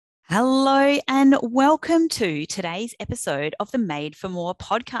Hello and welcome to today's episode of the Made for More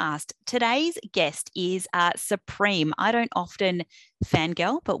podcast. Today's guest is Supreme. I don't often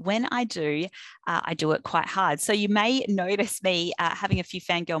fangirl, but when I do it quite hard. So you may notice me having a few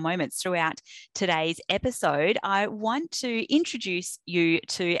fangirl moments throughout today's episode. I want to introduce you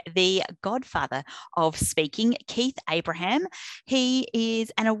to the godfather of speaking, Keith Abraham. He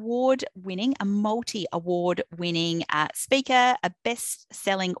is an a multi-award winning speaker, a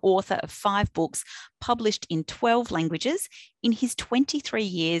best-selling author of 5 books published in 12 languages. In his 23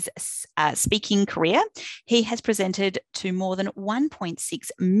 years speaking career, he has presented to more than 1.6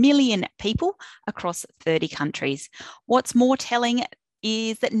 million people across 30 countries. What's more telling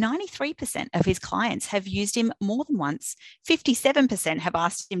is that 93% of his clients have used him more than once, 57% have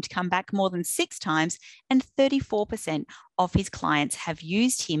asked him to come back more than 6 times, and 34% of his clients have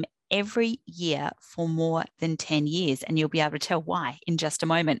used him every year for more than 10 years, and you'll be able to tell why in just a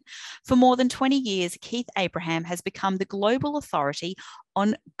moment. For more than 20 years, Keith Abraham has become the global authority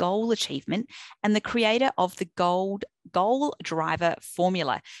on goal achievement and the creator of the Goal Driver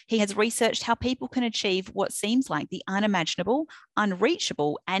formula. He has researched how people can achieve what seems like the unimaginable,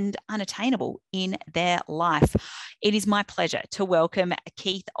 unreachable, and unattainable in their life. It is my pleasure to welcome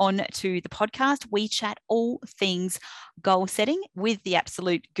Keith on to the podcast. We chat all things goal setting with the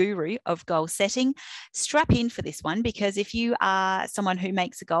absolute guru of goal setting. Strap in for this one, because if you are someone who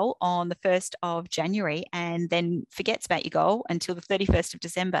makes a goal on the 1st of January and then forgets about your goal until the 31st of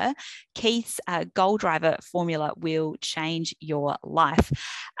December, Keith's Goal Driver formula will change your life.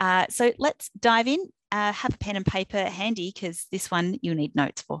 So let's dive in. Have a pen and paper handy, because this one you'll need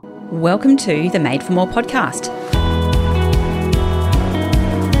notes for. Welcome to the Made for More podcast.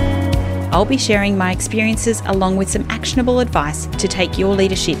 I'll be sharing my experiences along with some actionable advice to take your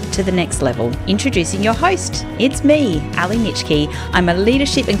leadership to the next level. Introducing your host, it's me, Ali Nitschke. I'm a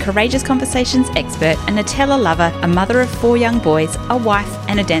leadership and courageous conversations expert, a Nutella lover, a mother of 4 young boys, a wife,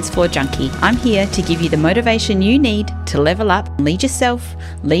 and a dance floor junkie. I'm here to give you the motivation you need to level up, lead yourself,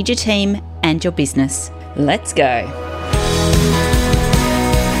 lead your team, and your business. Let's go.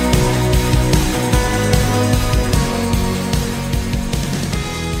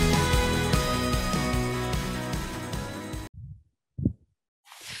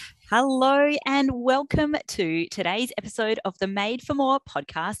 Hello and welcome to today's episode of the Made for More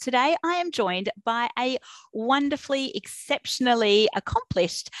podcast. Today I am joined by a wonderfully, exceptionally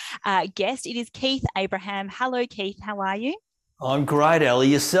accomplished guest. It is Keith Abraham. Hello, Keith. How are you? I'm great, Ellie.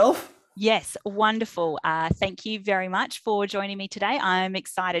 Yourself? Yes, wonderful. Thank you very much for joining me today. I'm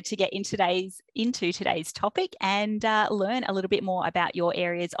excited to get into today's topic and learn a little bit more about your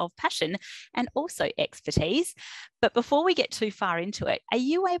areas of passion and also expertise. But before we get too far into it, are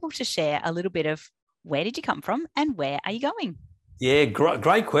you able to share a little bit of where did you come from and where are you going? Yeah,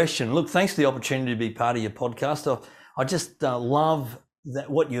 great question. Look, thanks for the opportunity to be part of your podcast. I just love that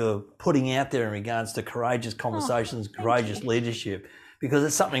what you're putting out there in regards to courageous conversations, courageous leadership, because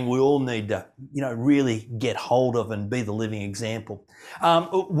it's something we all need to, really get hold of and be the living example.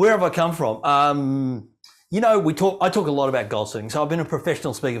 Where have I come from? I talk a lot about goal setting. So I've been a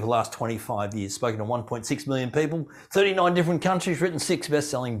professional speaker for the last 25 years, spoken to 1.6 million people, 39 different countries, written 6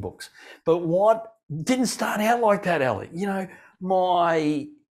 best-selling books. But what didn't start out like that, Ali? My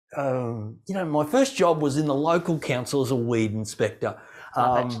first job was in the local council as a weed inspector.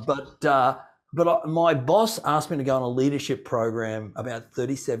 But my boss asked me to go on a leadership program about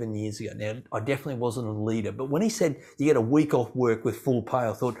 37 years ago. Now, I definitely wasn't a leader, but when he said you get a week off work with full pay,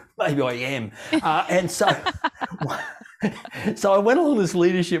 I thought, maybe I am. And so I went along this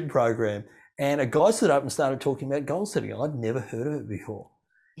leadership program, and a guy stood up and started talking about goal setting. I'd never heard of it before.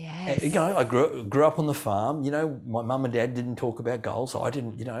 Yes. I grew up on the farm. My mum and dad didn't talk about goals. I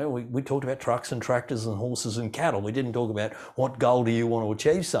didn't, we talked about trucks and tractors and horses and cattle. We didn't talk about what goal do you want to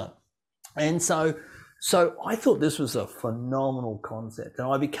achieve, son. And so I thought this was a phenomenal concept, and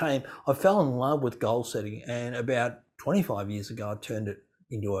I fell in love with goal setting. And about 25 years ago, I turned it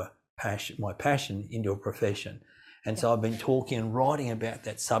into my passion into a profession. And so I've been talking and writing about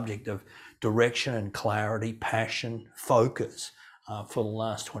that subject of direction and clarity, passion, focus for the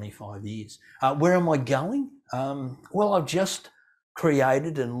last 25 years. Where am I going? Well, I've just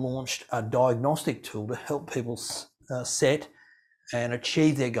created and launched a diagnostic tool to help people set and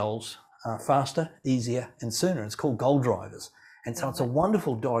achieve their goals faster, easier, and sooner. It's called Goal Drivers. And so it's a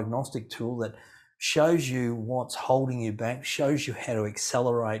wonderful diagnostic tool that shows you what's holding you back, shows you how to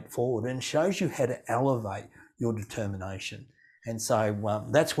accelerate forward, and shows you how to elevate your determination. And so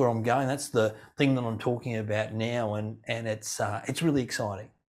that's where I'm going. That's the thing that I'm talking about now, and it's really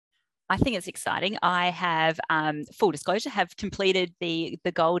exciting. I think it's exciting. I have, full disclosure, have completed the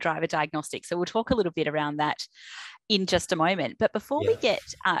Goal Driver diagnostic. So we'll talk a little bit around that in just a moment. But before we get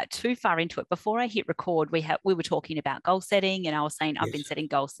too far into it, before I hit record, we were talking about goal setting, and I was saying I've been setting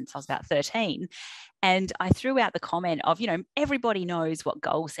goals since I was about 13. And I threw out the comment of, everybody knows what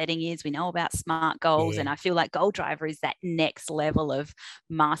goal setting is. We know about SMART goals. And I feel like Goal Driver is that next level of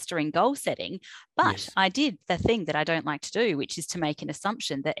mastering goal setting. But I did the thing that I don't like to do, which is to make an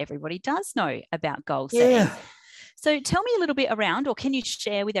assumption that everybody does know about goal setting. So tell me a little bit around, or can you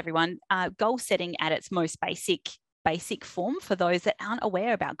share with everyone, goal setting at its most basic form for those that aren't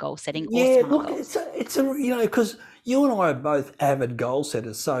aware about goal setting or SMART goals? It's because you and I are both avid goal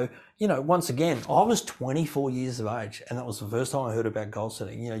setters. So, once again, I was 24 years of age, and that was the first time I heard about goal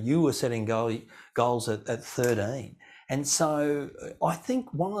setting. You were setting goals at 13. And so I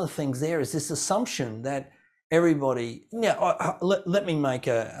think one of the things there is this assumption that everybody, let me make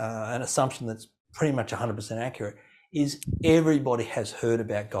an assumption that's pretty much 100% accurate, is everybody has heard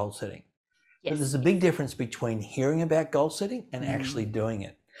about goal setting. But there's a big difference between hearing about goal setting and actually doing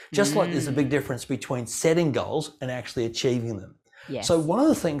it. Just like there's a big difference between setting goals and actually achieving them. Yes. So one of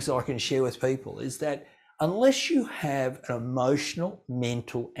the things that I can share with people is that unless you have an emotional,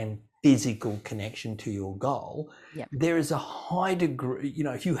 mental, and physical connection to your goal, there is a high degree,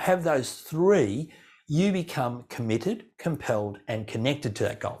 if you have those three, you become committed, compelled, and connected to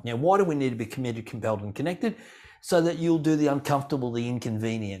that goal. Now, why do we need to be committed, compelled, and connected? So that you'll do the uncomfortable, the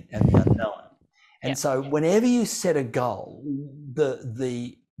inconvenient, and the unknown. And so whenever you set a goal,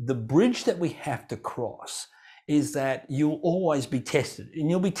 the bridge that we have to cross is that you'll always be tested, and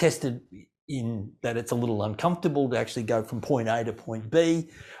you'll be tested in that it's a little uncomfortable to actually go from point A to point B.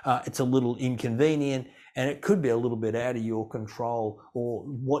 It's a little inconvenient, and it could be a little bit out of your control or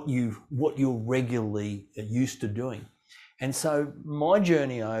what you're regularly used to doing. And so my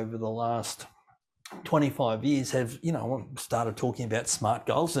journey over the last 25 years have, started talking about SMART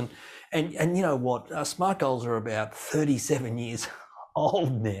goals, and you know what, SMART goals are about 37 years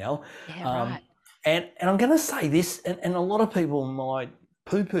old now. Right. And I'm going to say this, and a lot of people might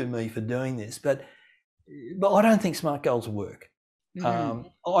poo-poo me for doing this, but I don't think SMART goals work.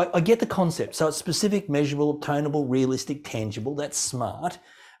 I get the concept. So it's specific, measurable, obtainable, realistic, tangible. That's SMART,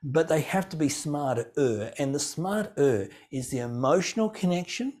 but they have to be smarter. And the smarter is the emotional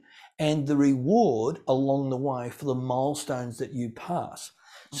connection and the reward along the way for the milestones that you pass.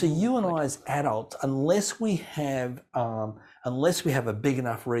 So you and I as adults, unless we have a big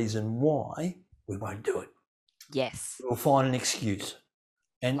enough reason why, we won't do it. Yes. We'll find an excuse.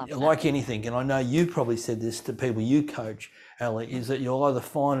 And like anything, and I know you probably said this to people you coach, Ali, is that you'll either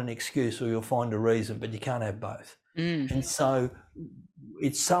find an excuse or you'll find a reason, but you can't have both. And so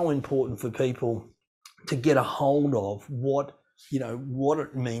it's so important for people to get a hold of what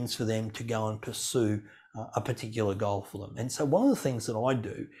it means for them to go and pursue a particular goal for them. And so one of the things that I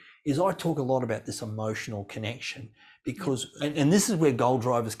do is I talk a lot about this emotional connection because, and this is where goal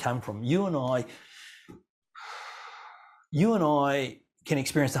drivers come from. You and I can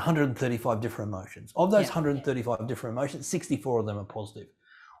experience 135 different emotions. Of those 135 different emotions, 64 of them are positive.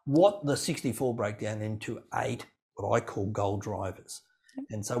 What the 64 break down into 8, what I call goal drivers.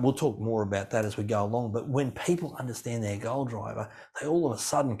 And so we'll talk more about that as we go along. But when people understand their goal driver, they all of a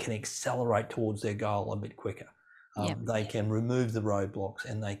sudden can accelerate towards their goal a bit quicker. They can remove the roadblocks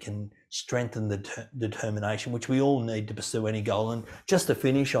and they can strengthen the determination, which we all need to pursue any goal. And just to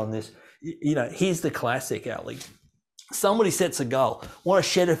finish on this, here's the classic, Ali. Somebody sets a goal, want to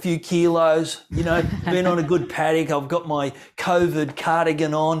shed a few kilos, been on a good paddock, I've got my COVID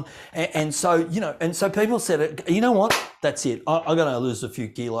cardigan on. And so people said, you know what, that's it. I'm going to lose a few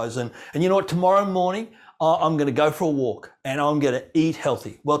kilos. And you know what, tomorrow morning, I'm going to go for a walk and I'm going to eat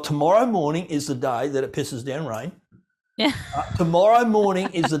healthy. Well, tomorrow morning is the day that it pisses down rain. Yeah. Tomorrow morning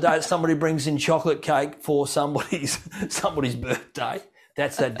is the day that somebody brings in chocolate cake for somebody's birthday.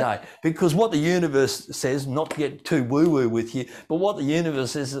 That's that day. Because what the universe says, not to get too woo-woo with you, but what the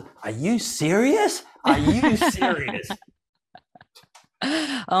universe says is, are you serious? Are you serious?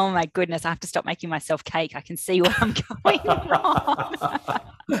 Oh my goodness, I have to stop making myself cake. I can see where I'm going wrong.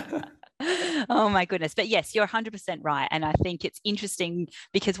 Oh my goodness. But yes, you're 100% right. And I think it's interesting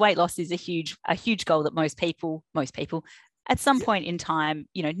because weight loss is a huge goal that most people at some point in time,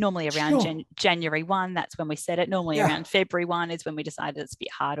 normally around January 1, that's when we set it. Normally around February 1 is when we decided it's a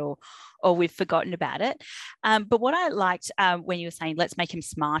bit hard or we've forgotten about it. But what I liked when you were saying, let's make him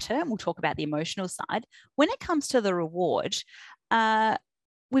smarter, and we'll talk about the emotional side. When it comes to the reward, are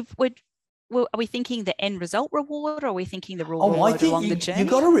we thinking the end result reward, or are we thinking the reward along the journey?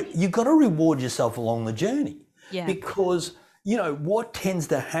 You got to reward yourself along the journey. Yeah. Because what tends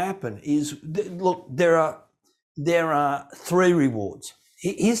to happen is, look, there are 3 rewards.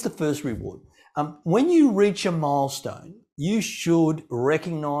 Here's the first reward. When you reach a milestone, you should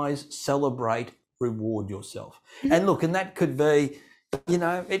recognize, celebrate, reward yourself. Mm-hmm. And look, and that could be,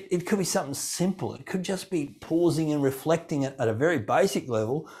 it could be something simple. It could just be pausing and reflecting at a very basic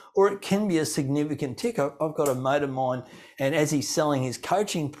level, or it can be a significant tick. I've got a mate of mine, and as he's selling his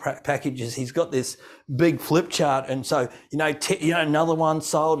coaching packages, he's got this big flip chart. And so, another one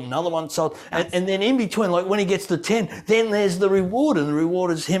sold, and then in between, like when he gets to 10, then there's the reward, and the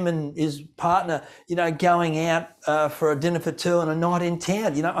reward is him and his partner, going out for a dinner for 2 and a night in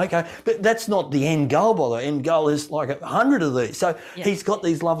town. Okay, but that's not the end goal. By the way, end goal is like 100 of these. So he's got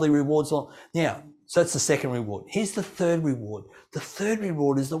these lovely rewards on now. So that's the second reward. Here's the third reward. The third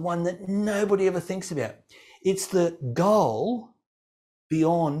reward is the one that nobody ever thinks about. It's the goal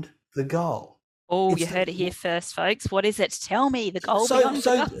beyond the goal. Oh, you heard it here first, folks. What is it? Tell me the goal beyond the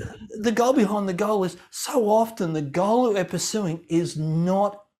goal. The goal behind the goal is, so often the goal that we're pursuing is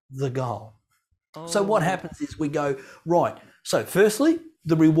not the goal. Oh. So what happens is we go, right, so firstly,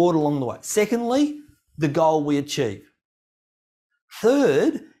 the reward along the way. Secondly, the goal we achieve.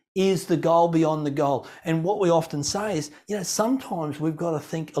 Third is the goal beyond the goal. And what we often say is, sometimes we've got to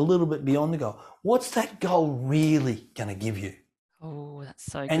think a little bit beyond the goal. What's that goal really going to give you? Oh, that's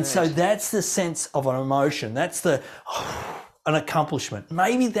so good. And so that's the sense of an emotion. That's an accomplishment.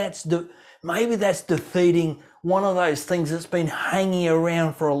 Maybe that's defeating one of those things that's been hanging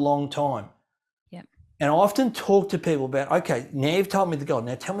around for a long time. Yep. And I often talk to people about, okay, now you've told me the goal.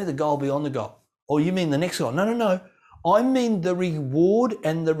 Now tell me the goal beyond the goal. Or you mean the next goal? No. I mean the reward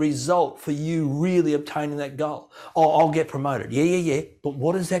and the result for you really obtaining that goal. Oh, I'll get promoted. Yeah. But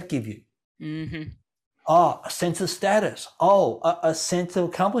what does that give you? Mm-hmm. Oh, a sense of status. Oh, a sense of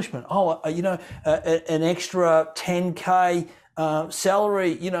accomplishment. Oh, an extra 10K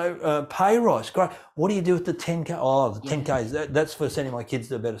salary, pay rise. Great. What do you do with the 10K? Oh, the 10K, that's for sending my kids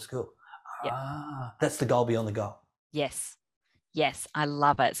to a better school. Yep. That's the goal beyond the goal. Yes, I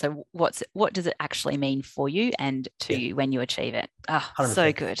love it. So what does it actually mean for you and to you when you achieve it?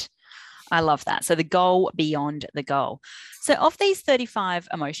 So good. I love that. So the goal beyond the goal. So of these 35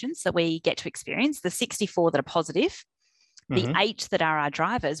 emotions that we get to experience, the 64 that are positive, the 8 that are our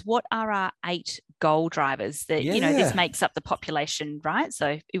drivers, what are our 8 goal drivers that, this makes up the population, right?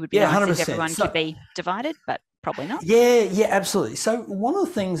 So it would be nice 100%. If everyone could be divided, but probably not. Yeah, absolutely. So one of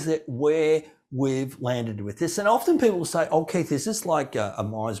the things that we've landed with this, and often people will say, oh, Keith, is this like a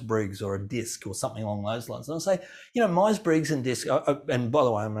Myers-Briggs or a DISC or something along those lines? And I'll say, Myers-Briggs and DISC, and by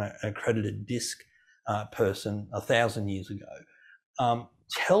the way, I'm an accredited DISC person 1,000 years ago,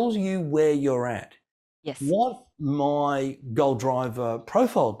 tells you where you're at. Yes. What my goal driver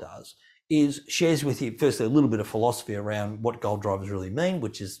profile does is shares with you, firstly, a little bit of philosophy around what goal drivers really mean,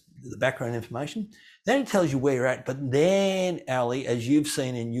 which is the background information. Then it tells you where you're at. But then, Ali, as you've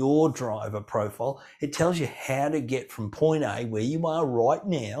seen in your driver profile, it tells you how to get from point A, where you are right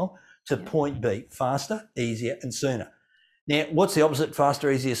now, to point B, faster, easier, and sooner. Now, what's the opposite? Faster,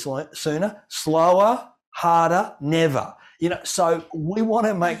 easier, sooner? Slower, harder, never. So we want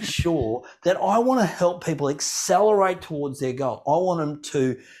to make sure that I want to help people accelerate towards their goal. I want them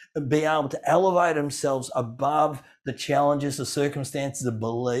to be able to elevate themselves above the challenges, the circumstances, the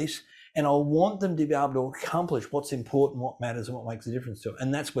beliefs, and I want them to be able to accomplish what's important, what matters, and what makes a difference to them.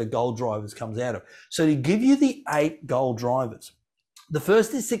 And that's where goal drivers comes out of. So to give you the 8 goal drivers, the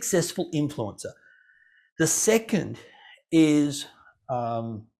first is successful influencer. The second is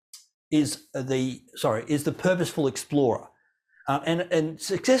the purposeful explorer. And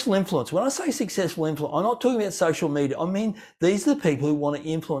successful influence, when I say successful influence, I'm not talking about social media. I mean, these are the people who want to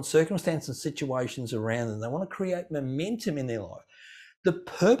influence circumstances and situations around them. They want to create momentum in their life. The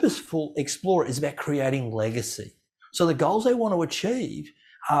purposeful explorer is about creating legacy. So the goals they want to achieve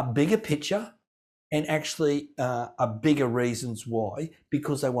are bigger picture and actually are bigger reasons why,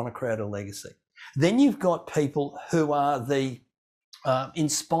 because they want to create a legacy. Then you've got people who are the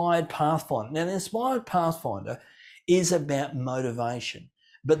inspired pathfinder. Now, the inspired pathfinder is about motivation,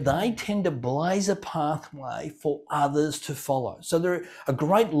 but they tend to blaze a pathway for others to follow. So a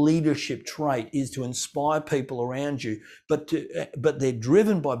great leadership trait is to inspire people around you, but they're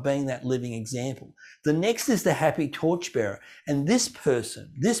driven by being that living example. The next is the happy torchbearer, and this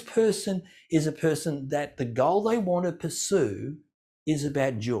person is a person that the goal they want to pursue is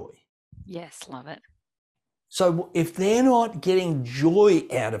about joy. Yes, love it. So if they're not getting joy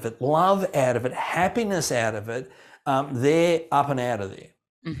out of it, love out of it, happiness out of it, they're up and out of there.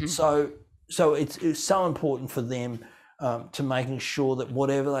 Mm-hmm. So it's so important for them to making sure that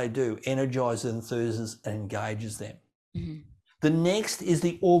whatever they do energizes, enthuses, and engages them. Mm-hmm. The next is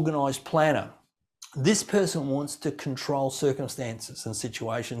the organised planner. This person wants to control circumstances and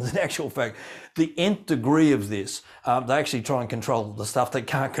situations. In actual fact, the nth degree of this, they actually try and control the stuff they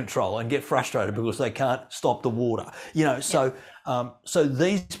can't control and get frustrated because they can't stop the water. So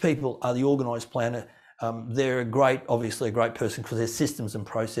these people are the organised planner. They're obviously a great person because they're systems and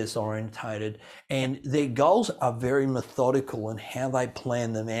process orientated, and their goals are very methodical in how they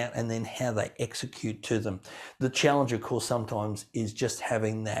plan them out and then how they execute to them. The challenge, of course, sometimes is just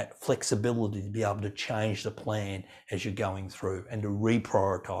having that flexibility to be able to change the plan as you're going through and to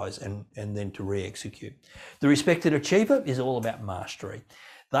reprioritize and then to re-execute. The respected achiever is all about mastery.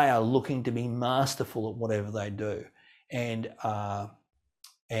 They are looking to be masterful at whatever they do, and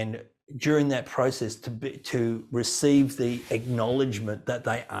during that process to receive the acknowledgement that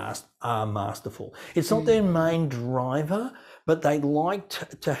they are masterful. It's not their main driver, but they like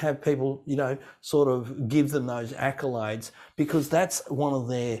to have people, sort of give them those accolades because that's one of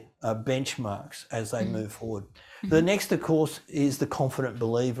their benchmarks as they move forward. The next, of course, is the confident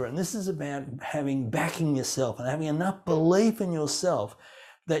believer. And this is about backing yourself and having enough belief in yourself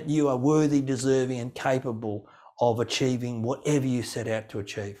that you are worthy, deserving, and capable of achieving whatever you set out to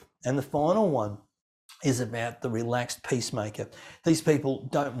achieve. And the final one is about the relaxed peacemaker. These people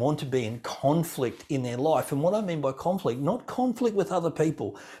don't want to be in conflict in their life. And what I mean by conflict, not conflict with other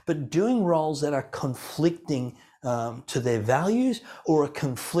people, but doing roles that are conflicting to their values or are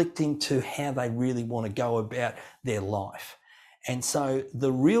conflicting to how they really want to go about their life. And so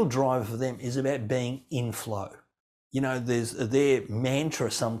the real driver for them is about being in flow. Their mantra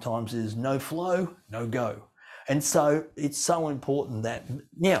sometimes is no flow, no go. And so it's so important that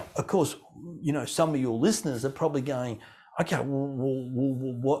now, of course, some of your listeners are probably going, okay,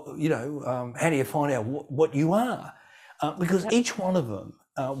 what, how do you find out what you are? Because each one of them,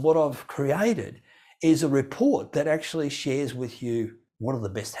 what I've created is a report that actually shares with you what are the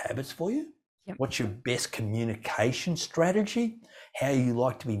best habits for you, what's your best communication strategy, how you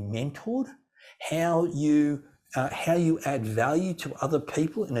like to be mentored, how you add value to other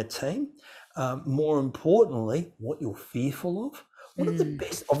people in a team. More importantly, what you're fearful of. What are the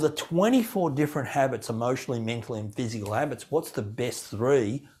best of the 24 different habits, emotionally, mentally, and physical habits? What's the best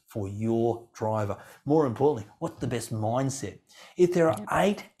 3 for your driver? More importantly, what's the best mindset? If there are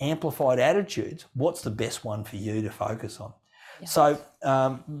 8 amplified attitudes, what's the best one for you to focus on? So,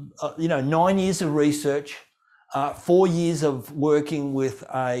 9 years of research, 4 years of working with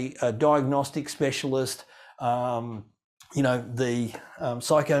a diagnostic specialist, the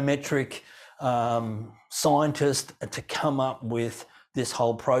psychometric scientist to come up with this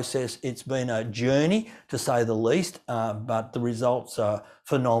whole process. It's been a journey, to say the least, but the results are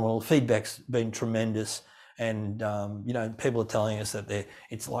phenomenal. Feedback's been tremendous, and people are telling us that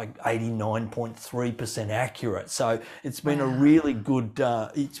it's like 89.3% accurate. So it's been a really good.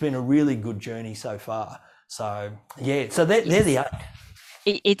 It's been a really good journey so far. So so they're the 8.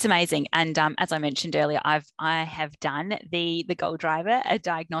 It's amazing, and as I mentioned earlier, I have done the Goal Driver, a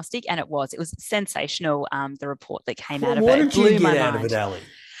diagnostic, and it was sensational. The report that came out of it. What did you get out of it, Ali?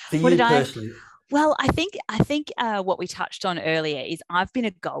 For you personally? Well, I think what we touched on earlier is I've been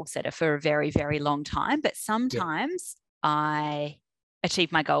a goal setter for a very, very long time, but sometimes I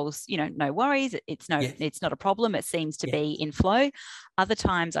achieve my goals, no worries. It's not a problem. It seems to be in flow. Other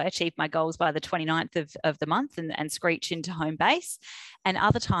times I achieve my goals by the 29th of the month and screech into home base. And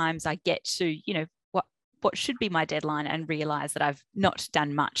other times I get to, what should be my deadline and realize that I've not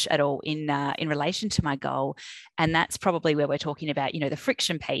done much at all in relation to my goal. And that's probably where we're talking about, the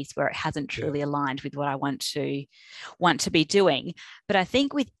friction piece where it hasn't truly aligned with what I want to be doing. But I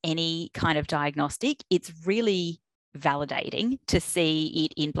think with any kind of diagnostic, it's really validating to see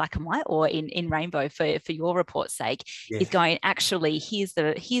it in black and white or in rainbow for your report's sake. Is going, actually, here's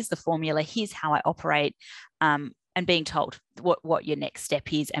the formula, here's how I operate, and being told what your next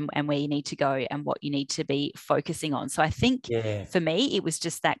step is and where you need to go and what you need to be focusing on. So I think for me, it was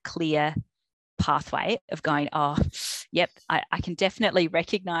just that clear pathway of going, I can definitely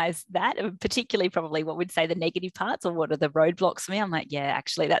recognize that, particularly probably what would say the negative parts or what are the roadblocks for me. I'm like,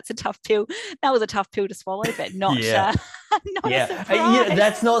 actually, that's a tough pill. That was a tough pill to swallow, but not a surprise.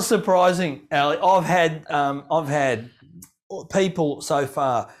 That's not surprising, Ali. I've had people so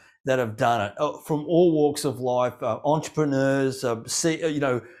far that have done it from all walks of life, entrepreneurs, a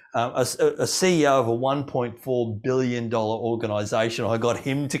CEO of a $1.4 billion organization. I got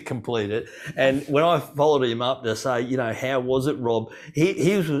him to complete it. And when I followed him up to say, how was it, Rob?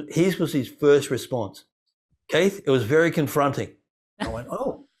 His was his first response. Keith, it was very confronting. I went,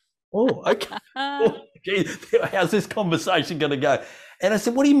 okay. Gee, how's this conversation going to go? And I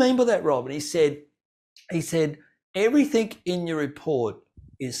said, what do you mean by that, Rob? And he said, everything in your report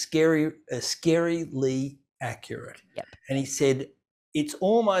is scarily accurate. Yep. And he said, it's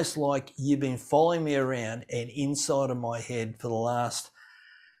almost like you've been following me around and inside of my head for the last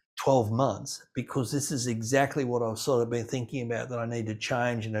 12 months, because this is exactly what I've sort of been thinking about, that I need to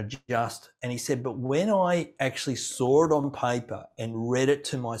change and adjust. And he said, but when I actually saw it on paper and read it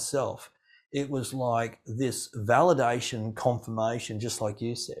to myself, it was like this validation, confirmation, just like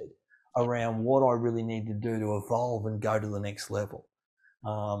you said, around what I really need to do to evolve and go to the next level.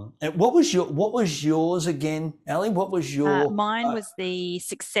 And what was yours again, Ali? What was your? Mine was the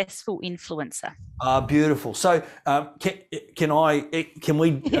successful influencer. Beautiful. So can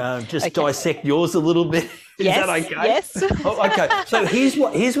we just okay. dissect yours a little bit? Is yes, that okay? Yes. Okay. So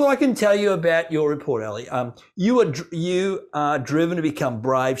here's what I can tell you about your report, Ali. You are driven to become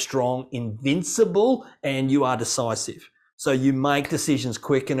brave, strong, invincible, and you are decisive. So you make decisions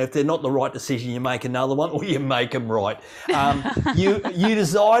quick, and if they're not the right decision, you make another one, or you make them right. You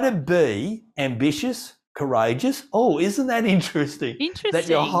desire to be ambitious, courageous. Oh, isn't that interesting? Interesting. That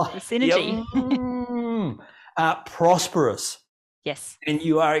you're synergy. Prosperous. Yes. And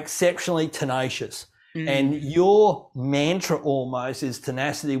you are exceptionally tenacious. And your mantra almost is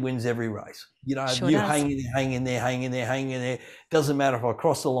tenacity wins every race. You know, sure you does. hang in there. Doesn't matter if I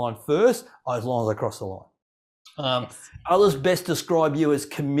cross the line first, as long as I cross the line. Yes. Others best describe you as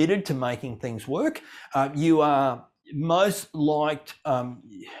committed to making things work. You are most liked.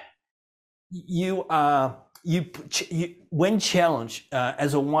 When challenged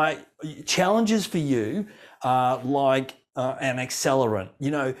as a way, challenges for you are like an accelerant.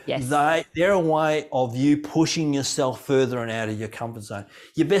 You know, yes. they're a way of you pushing yourself further and out of your comfort zone.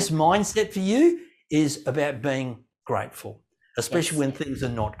 Your best mindset for you is about being grateful, especially when things are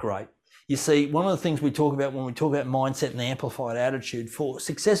not great. You see, one of the things we talk about when we talk about mindset and amplified attitude for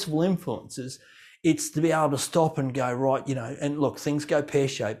successful influencers, it's to be able to stop and go, right, you know, and look, things go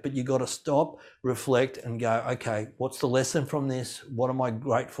pear-shaped, but you got to stop, reflect and go, okay, what's the lesson from this? What am I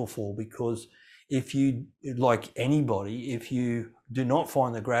grateful for? Because if you, like anybody, if you do not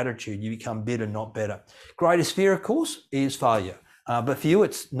find the gratitude, you become bitter, not better. Greatest fear, of course, is failure. But for you,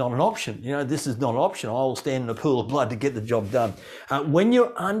 it's not an option. You know, this is not an option. I will stand in a pool of blood to get the job done. When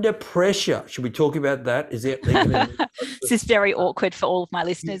you're under pressure, should we talk about that? Is that this is very awkward for all of my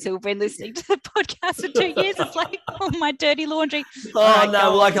listeners who have been listening to the podcast for 2 years. It's like, oh, my dirty laundry. Oh,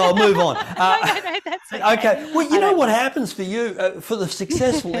 no, like I'll move on. No, that's okay. Okay. Well, you know what happens for you, for the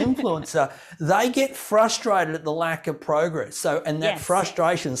successful influencer, they get frustrated at the lack of progress. So, and that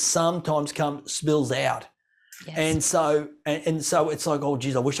frustration sometimes spills out. Yes. And so it's like, oh,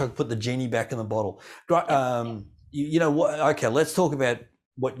 geez, I wish I could put the genie back in the bottle. You know what? Okay, let's talk about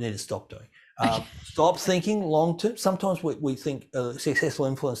what you need to stop doing. Stop thinking long term. Sometimes we think successful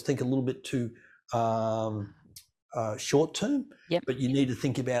influencers think a little bit too short term. Yep. But you need to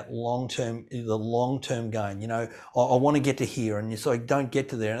think about long term, the long term gain. You know, I want to get to here, and you so don't get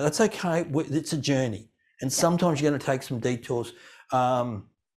to there. And that's okay. It's a journey, and sometimes you're going to take some detours.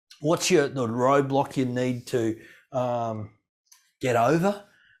 What's the roadblock you need to get over?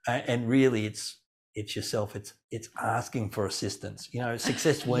 And really, it's yourself. It's asking for assistance. You know,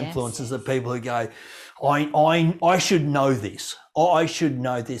 successful influencers are people who go, I should know this. I should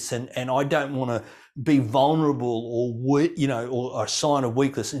know this, and I don't want to be vulnerable or a sign of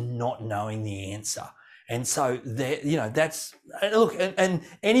weakness in not knowing the answer. And so that's look, and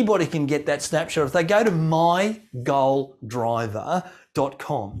anybody can get that snapshot. If they go to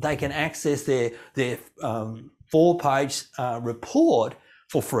mygoaldriver.com, they can access their 4-page report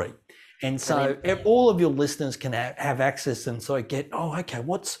for free. And so all of your listeners can have access and so get, okay, I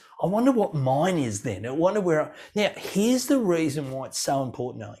wonder what mine is then. I wonder now here's the reason why it's so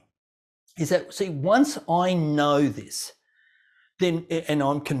important, Ellie, is that, see, once I know this, then, and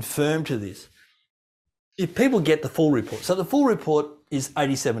I'm confirmed to this, if people get the full report, so the full report is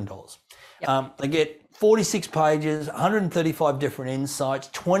 $87. Yep. They get 46 pages, 135 different insights,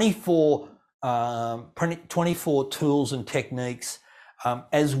 24 tools and techniques,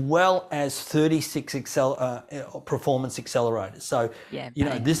 as well as 36 performance accelerators. So,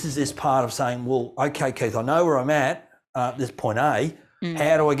 this is this part of saying, well, okay, Keith, I know where I'm at this point A.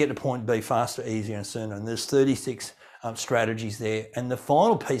 How do I get to point B faster, easier, and sooner? And there's 36 strategies there. And the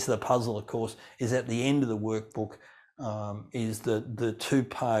final piece of the puzzle, of course, is at the end of the workbook, is the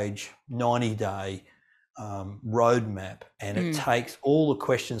 2-page, 90-day roadmap. And it takes all the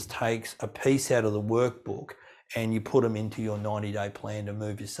questions, takes a piece out of the workbook, and you put them into your 90-day plan to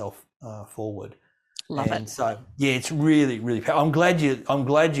move yourself forward. Love it. So it's really, really powerful. I'm glad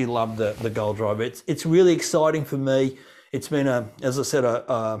you love the Goal Driver. It's really exciting for me. It's been as I said,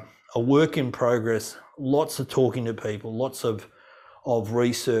 a work in progress lots of talking to people, lots of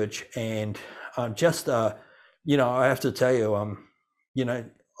research, and just you know, I have to tell you, you know,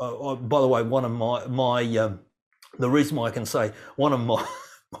 by the way, one of my the reason why I can say one of my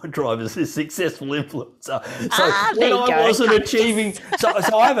drivers is successful influencer. So when I wasn't achieving, so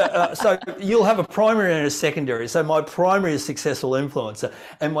I have a so you'll have a primary and a secondary. So my primary is successful influencer,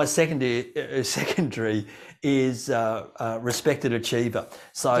 and my secondary is respected achiever.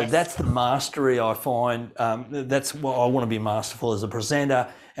 So that's the mastery I find. That's what I want to be masterful as a presenter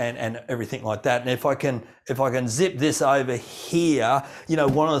and everything like that. And if I can zip this over here, you know,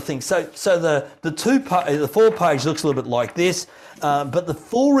 one of the things. So the 4-page looks a little bit like this, but the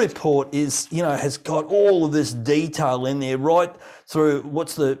full report is, you know, has got all of this detail in there, right through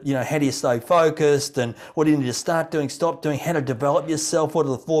what's the, you know, how do you stay focused and what do you need to start doing, stop doing, how to develop yourself, what are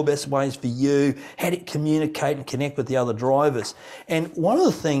the 4 best ways for you, how to communicate and connect with the other drivers. And one of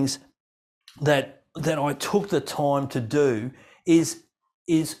the things that I took the time to do is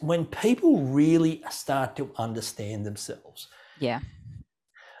when people really start to understand themselves,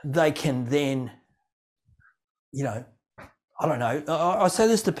 they can then, you know, I don't know, I say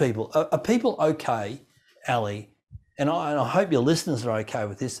this to people, are people okay, Ali, and I hope your listeners are okay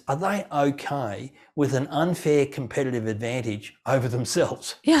with this, are they okay with an unfair competitive advantage over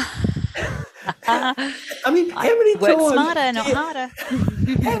themselves? Yeah. I mean, how many work times? Smarter, not harder.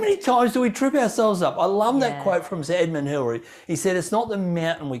 How many times do we trip ourselves up? I love that quote from Edmund Hillary. He said, "It's not the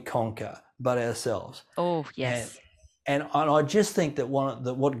mountain we conquer, but ourselves." Oh, yes. And I just think that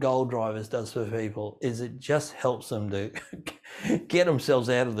what Goal Drivers does for people is it just helps them to get themselves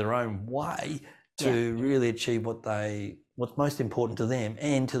out of their own way to really achieve what's most important to them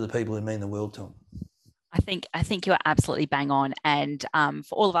and to the people who mean the world to them. I think you are absolutely bang on. And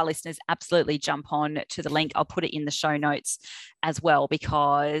for all of our listeners, absolutely jump on to the link. I'll put it in the show notes as well,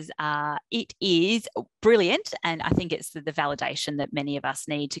 because it is brilliant. And I think it's the validation that many of us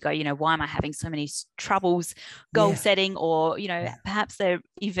need to go, you know, why am I having so many troubles goal setting? Or, you know, perhaps they're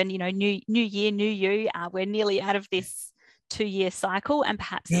even, you know, new year, new you. We're nearly out of this 2-year cycle, and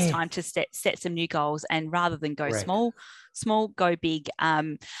perhaps it's time to set some new goals, and rather than go small, go big.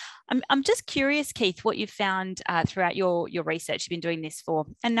 I'm just curious, Keith, what you've found throughout your research. You've been doing this for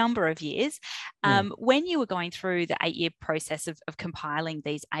a number of years. When you were going through the 8-year process of compiling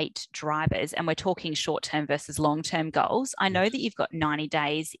these 8 drivers, and we're talking short-term versus long-term goals, I know that you've got 90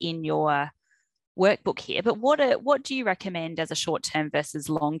 days in your workbook here, but what do you recommend as a short-term versus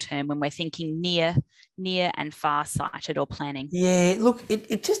long-term when we're thinking near and far-sighted or planning? Yeah, look,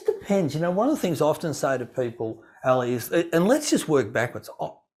 it just depends. You know, one of the things I often say to people, Ali, is, and let's just work backwards.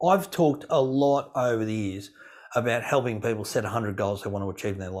 I've talked a lot over the years about helping people set 100 goals they want to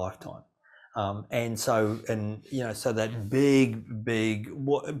achieve in their lifetime. So that big,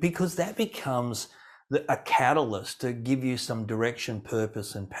 because that becomes a catalyst to give you some direction,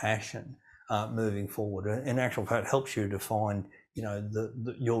 purpose, and passion moving forward. In actual fact, it helps you to find, you know,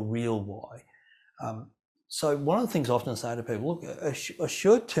 your real why. So one of the things I often say to people, look, a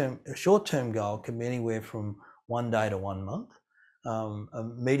short-term goal can be anywhere from 1 day to 1 month. A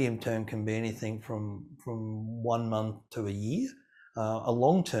medium term can be anything from 1 month to a year. A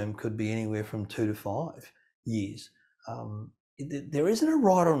long term could be anywhere from 2 to 5 years. There isn't a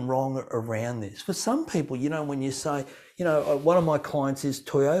right or wrong around this. For some people, you know, when you say, you know, one of my clients is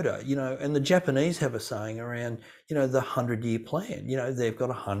Toyota, you know, and the Japanese have a saying around, you know, the 100-year plan. You know, they've got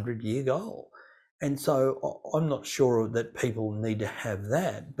a 100-year goal. And so I'm not sure that people need to have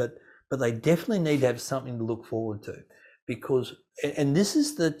that, but they definitely need to have something to look forward to, because, and this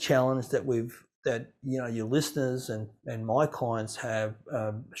is the challenge that you know, your listeners and my clients have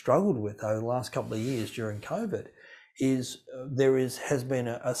struggled with over the last couple of years during COVID, is has been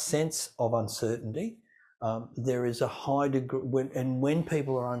a sense of uncertainty. There is a high degree, when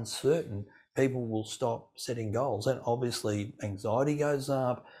people are uncertain, people will stop setting goals, and obviously anxiety goes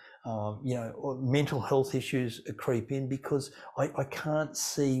up. You know, mental health issues creep in because I can't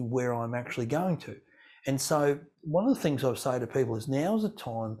see where I'm actually going to. And so one of the things I say to people is, now's the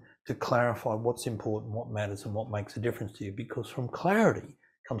time to clarify what's important, what matters, and what makes a difference to you, because from clarity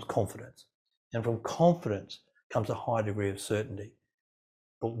comes confidence, and from confidence comes a high degree of certainty.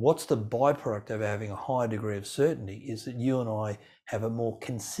 But what's the byproduct of having a high degree of certainty is that you and I have a more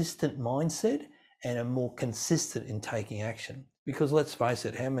consistent mindset and are more consistent in taking action. Because let's face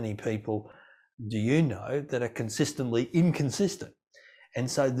it, how many people do you know that are consistently inconsistent? And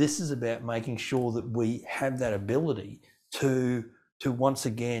so this is about making sure that we have that ability to once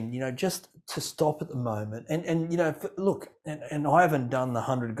again, you know, just to stop at the moment. And you know, look, and I haven't done the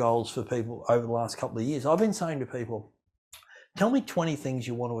 100 goals for people over the last couple of years. I've been saying to people, tell me 20 things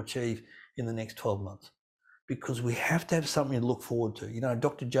you want to achieve in the next 12 months. Because we have to have something to look forward to. You know,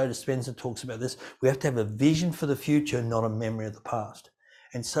 Dr. Joe Dispenza talks about this. We have to have a vision for the future, not a memory of the past.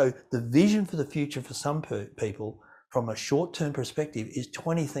 And so the vision for the future for some people from a short-term perspective is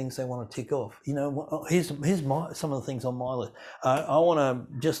 20 things they want to tick off. You know, here's some of the things on my list. I want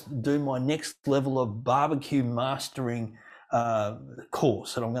to just do my next level of barbecue mastering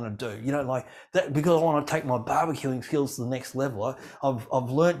course that I'm going to do, you know, like that, because I want to take my barbecuing skills to the next level. I've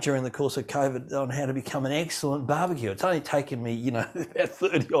learnt during the course of COVID on how to become an excellent barbecue. It's only taken me, you know, about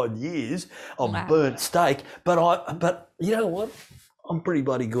 30 odd years of burnt steak, but you know what? I'm pretty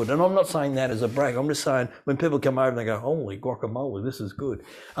bloody good. And I'm not saying that as a brag. I'm just saying when people come over and they go, holy guacamole, this is good.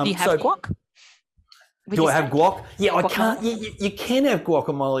 Do you have guac? Do I have guac? Yeah, I can't. You can have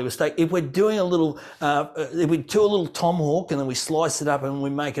guacamole with steak. If we're doing a little, if we do a little tomahawk and then we slice it up and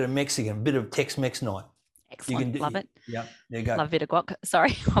we make it a Mexican, a bit of Tex-Mex night. Excellent. Love it. Yeah, there you go. Love a bit of guac.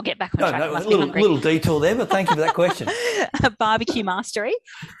 Sorry, I'll get back on track. A little detour there, but thank you for that question. Barbecue mastery.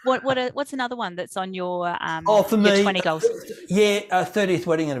 What's another one that's on your for me, your 20 goals? 30th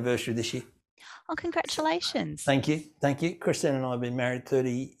wedding anniversary this year. Oh, congratulations. Thank you. Christine and I have been married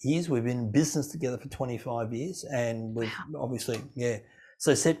 30 years. We've been in business together for 25 years. And we've obviously,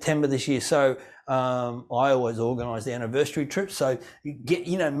 so September this year. So I always organise the anniversary trip. So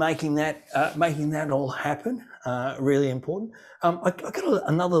making that all happen, really important. I got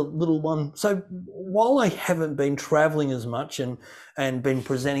another little one. So while I haven't been travelling as much and been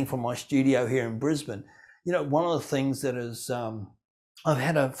presenting from my studio here in Brisbane, you know, one of the things that is I've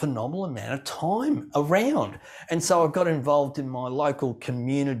had a phenomenal amount of time around. And so I got involved in my local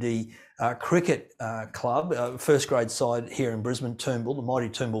community cricket club, first grade side here in Brisbane, Toombul, the mighty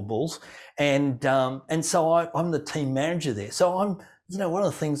Toombul Bulls. And so I'm the team manager there. So I'm, you know, one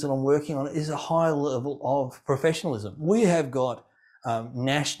of the things that I'm working on is a high level of professionalism. We have got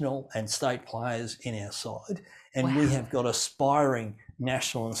national and state players in our side, and we have got aspiring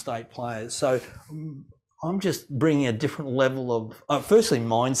national and state players. So I'm just bringing a different level of, firstly,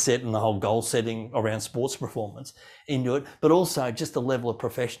 mindset and the whole goal setting around sports performance into it, but also just a level of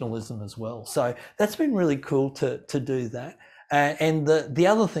professionalism as well. So that's been really cool to do that. And the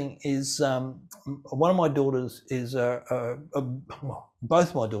other thing is, one of my daughters is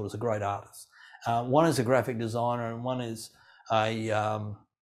both my daughters are great artists. One is a graphic designer and one is a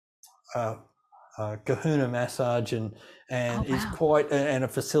kahuna massage and is quite and a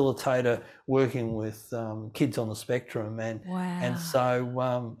facilitator working with kids on the spectrum, and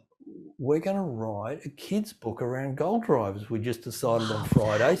so we're going to write a kids book around goal drivers. We just decided on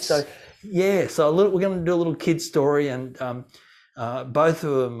Friday. So we're going to do a little kids story, and both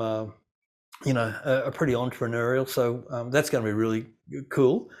of them are pretty entrepreneurial, so that's going to be really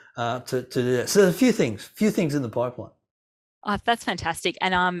cool to do that. So there's a few things in the pipeline. Oh, that's fantastic.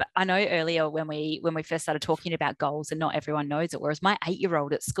 And I know earlier when we first started talking about goals, and not everyone knows it, whereas my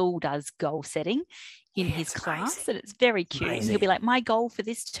 8-year-old at school does goal setting in his class, and it's very cute. Amazing. He'll be like, my goal for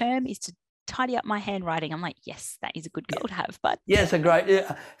this term is to tidy up my handwriting. I'm like, yes, that is a good goal to have. But it's a great,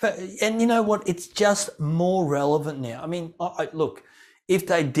 and you know what? It's just more relevant now. I mean, look, if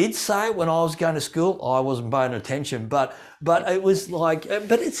they did say it when I was going to school, I wasn't paying attention, but it was like,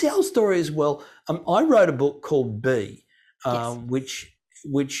 but it's the old story as well. I wrote a book called B. Which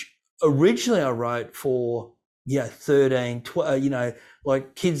originally I wrote for 13, 12,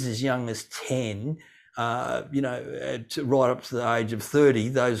 like kids as young as 10, right up to the age of 30,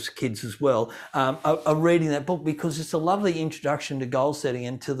 those kids as well, are reading that book because it's a lovely introduction to goal setting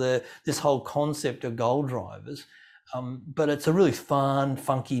and to this whole concept of goal drivers. But it's a really fun,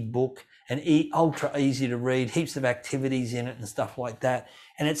 funky book and ultra easy to read, heaps of activities in it and stuff like that.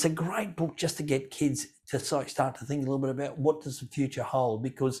 And it's a great book just to get kids to start to think a little bit about what does the future hold,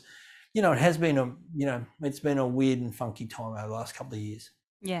 because, it has been it's been a weird and funky time over the last couple of years.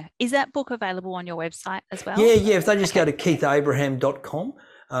 Yeah. Is that book available on your website as well? Yeah. If they just go to keithabraham.com,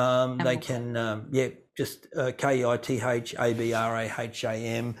 they can, just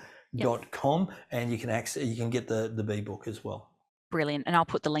KEITHABRAHAM.com, and you can get the B book as well. Brilliant. And I'll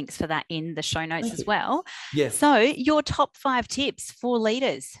put the links for that in the show notes as well. Yeah. So your top 5 tips for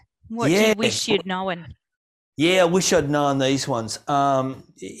leaders. What do you wish you'd known? Yeah, I wish I'd known these ones.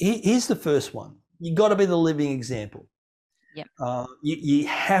 Here's the first one. You got to be the living example. Yep. You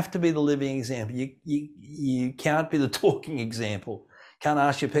have to be the living example. You can't be the talking example. Can't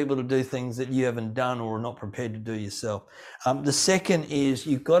ask your people to do things that you haven't done or are not prepared to do yourself. The second is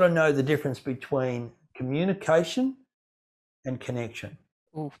you've got to know the difference between communication and connection.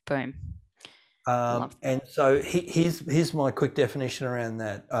 Oh, boom. And so here's my quick definition around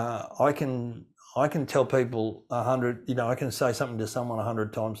that. I can I can tell people 100, I can say something to someone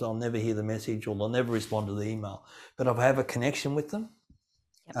 100 times, they'll never hear the message or they'll never respond to the email. But if I have a connection with them,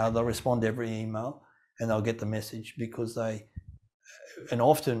 they'll respond to every email and they'll get the message because we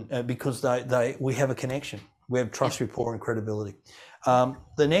have a connection. We have trust, rapport, and credibility.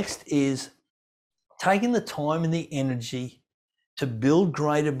 The next is taking the time and the energy to build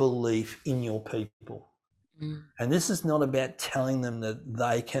greater belief in your people. And this is not about telling them that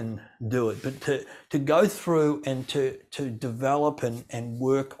they can do it, but to go through and to develop and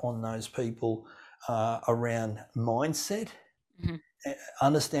work on those people around mindset,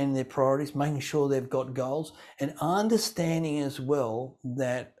 understanding their priorities, making sure they've got goals, and understanding as well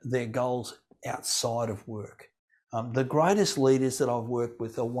that their goals outside of work. The greatest leaders that I've worked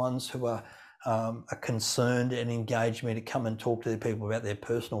with are ones who are concerned and engaged me to come and talk to their people about their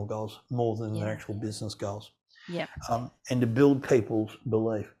personal goals more than their actual business goals. And to build people's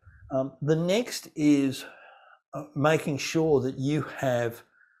belief. The next is making sure that you have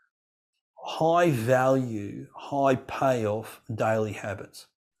high value, high payoff daily habits.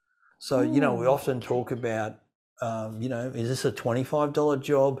 So, we often talk about, is this a $25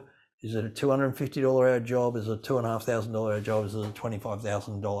 job? Is it a $250 hour job? Is it a $2,500 hour job? Is it a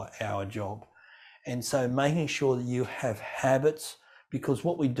 $25,000 hour job? And so making sure that you have habits, because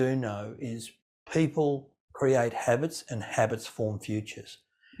what we do know is people create habits and habits form futures.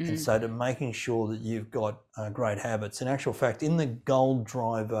 And so to making sure that you've got great habits. In actual fact, in the Gold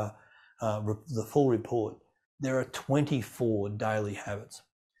Driver, the full report, there are 24 daily habits.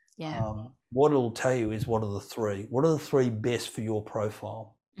 What it'll tell you is what are the three best for your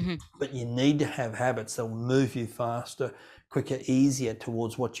profile. But you need to have habits that will move you faster, quicker, easier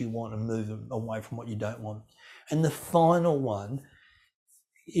towards what you want and move away from what you don't want. And the final one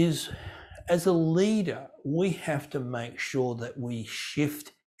is, as a leader, we have to make sure that we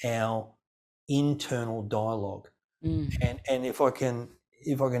shift our internal dialogue. And if I can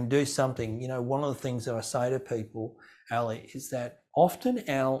do something, one of the things that I say to people, Ali, is that often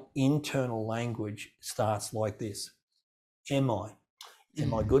our internal language starts like this. Am I?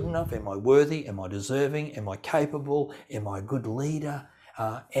 Am I good enough? Am I worthy? Am I deserving? Am I capable? Am I a good leader?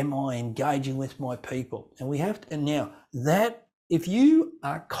 Am I engaging with my people? And we have to, and now that, if you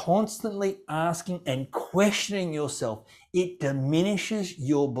are constantly asking and questioning yourself, it diminishes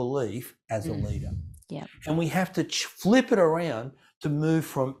your belief as a leader. And we have to flip it around to move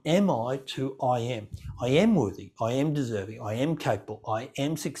from am I to I am. I am worthy. I am deserving. I am capable. I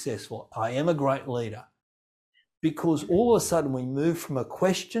am successful. I am a great leader. Because all of a sudden we move from a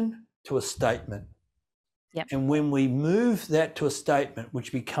question to a statement. And when we move that to a statement,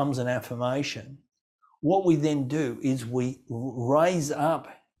 which becomes an affirmation, what we then do is we raise up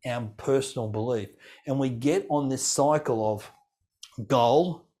our personal belief and we get on this cycle of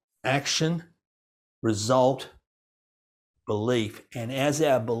goal, action, result, belief. And as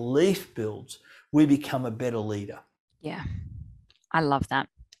our belief builds, we become a better leader. I love that.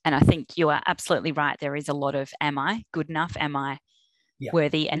 And I think you are absolutely right. There is a lot of, am I good enough? Am I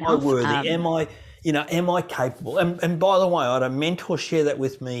worthy enough? Am I worthy? Am I capable? And by the way, I had a mentor share that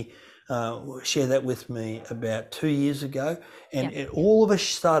with me about 2 years ago. And all of a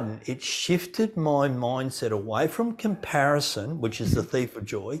sudden, it shifted my mindset away from comparison, which is the thief of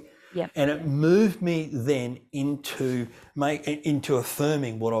joy. And it moved me then into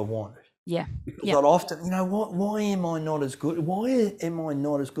affirming what I wanted. Because I'd often, why am I not as good? Why am I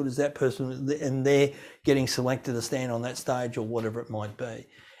not as good as that person? And they're getting selected to stand on that stage or whatever it might be.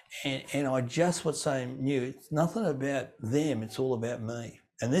 And I just was saying, it's nothing about them. It's all about me.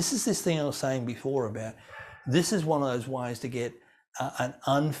 And this is this thing I was saying before about, this is one of those ways to get an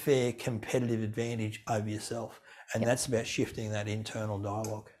unfair competitive advantage over yourself. And that's about shifting that internal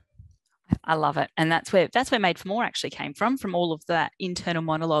dialogue. I love it. And that's where Made for More actually came from all of that internal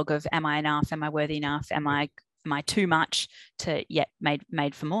monologue of, am I enough? Am I worthy enough? Am I too much? To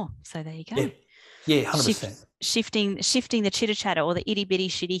made for more. So there you go. Yeah, 100%. Shifting the chitter chatter, or the itty bitty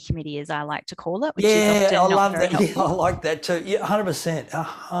shitty committee, as I like to call it. Which is often I love that. I like that too.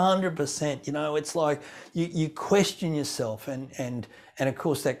 100%. It's like you question yourself, and of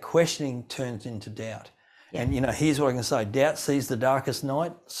course that questioning turns into doubt. And here's what I can say: doubt sees the darkest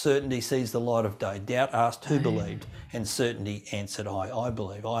night, certainty sees the light of day. Doubt asked who believed, and certainty answered I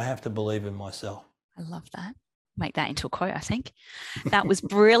believe. I have to believe in myself. I love that. Make that into a quote, I think. That was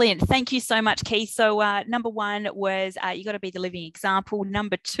brilliant. Thank you so much, Keith. So number one was you got to be the living example.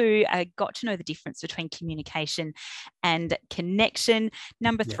 Number two, got to know the difference between communication and connection.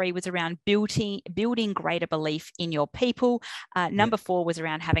 Number three was around building greater belief in your people. Number four was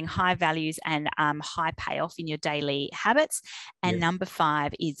around having high values and high payoff in your daily habits. And number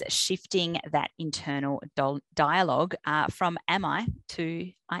five is shifting that internal dialogue from am I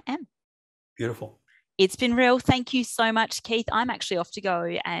to I am. Beautiful. It's been real. Thank you so much, Keith. I'm actually off to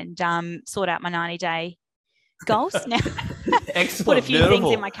go and sort out my 90-day goals now. Excellent. Put a few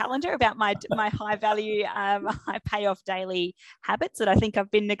things in my calendar about my high value, high payoff daily habits that I think I've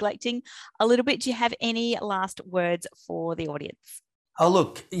been neglecting a little bit. Do you have any last words for the audience? Oh,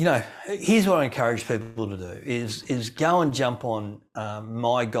 look, here's what I encourage people to do is go and jump on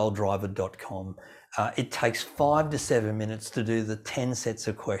mygoldriver.com. It takes 5 to 7 minutes to do the 10 sets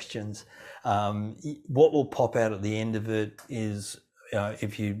of questions. What will pop out at the end of it is,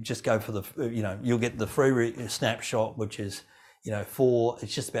 if you just go for you'll get the free snapshot, which is,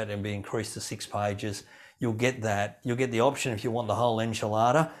 it's just about to be increased to 6 pages. You'll get that. You'll get the option if you want the whole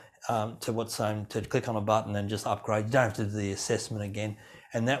enchilada to click on a button and just upgrade. You don't have to do the assessment again.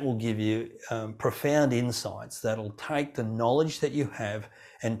 And that will give you profound insights that'll take the knowledge that you have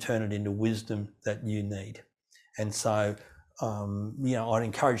and turn it into wisdom that you need. And so, I'd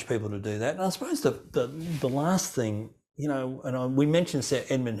encourage people to do that. And I suppose the last thing, we mentioned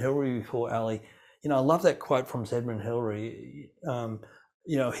Edmund Hillary before, Ali. I love that quote from Edmund Hillary.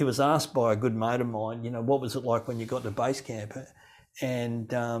 He was asked by a good mate of mine, what was it like when you got to base camp? And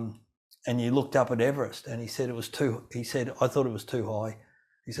you looked up at Everest, and he said, I thought it was too high.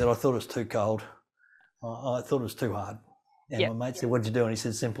 He said, I thought it was too cold. I thought it was too hard. And my mate said, what'd you do? And he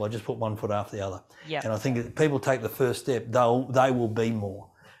said, simple, I just put one foot after the other. Yep. And I think if people take the first step, they will be more.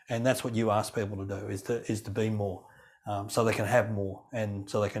 And that's what you ask people to do, is to be more, so they can have more and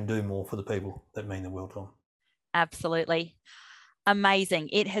so they can do more for the people that mean the world to them. Absolutely. Amazing.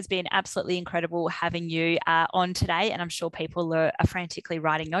 It has been absolutely incredible having you on today, and I'm sure people are frantically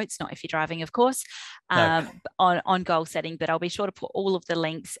writing notes, not if you're driving, of course, on goal setting, but I'll be sure to put all of the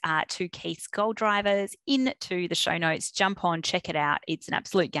links to Keith's Goal Drivers into the show notes. Jump on, check it out. It's an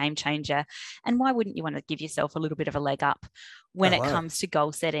absolute game changer. And why wouldn't you want to give yourself a little bit of a leg up when it comes to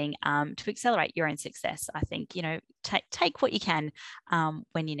goal setting to accelerate your own success? I think, take what you can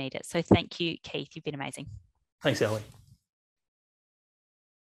when you need it. So thank you, Keith. You've been amazing. Thanks, Ali.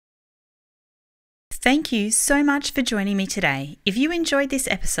 Thank you so much for joining me today. If you enjoyed this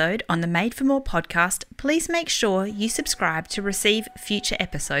episode on the Made for More podcast, please make sure you subscribe to receive future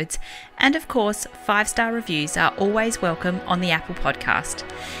episodes. And of course, 5-star reviews are always welcome on the Apple Podcast.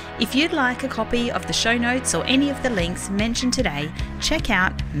 If you'd like a copy of the show notes or any of the links mentioned today, check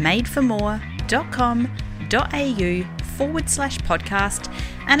out madeformore.com.au/podcast.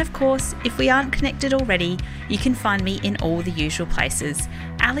 And of course, if we aren't connected already, you can find me in all the usual places.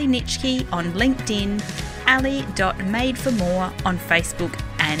 Ali Nitschke on LinkedIn, ali.madeformore on Facebook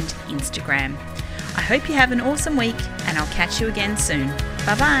and Instagram. I hope you have an awesome week, and I'll catch you again soon.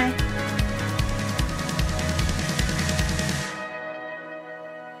 Bye-bye.